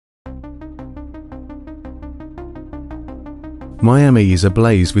Miami is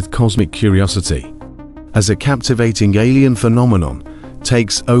ablaze with cosmic curiosity, as a captivating alien phenomenon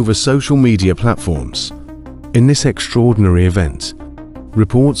takes over social media platforms. In this extraordinary event,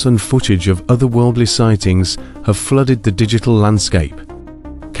 reports and footage of otherworldly sightings have flooded the digital landscape,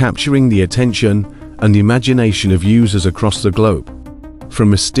 capturing the attention and imagination of users across the globe. From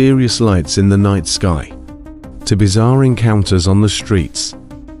mysterious lights in the night sky to bizarre encounters on the streets,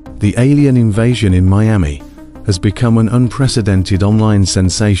 the alien invasion in Miami has become an unprecedented online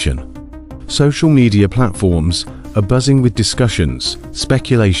sensation. Social media platforms are buzzing with discussions,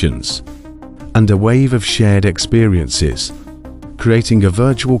 speculations, and a wave of shared experiences, creating a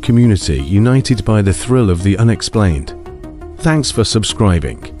virtual community united by the thrill of the unexplained. Thanks for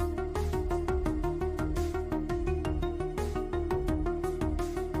subscribing.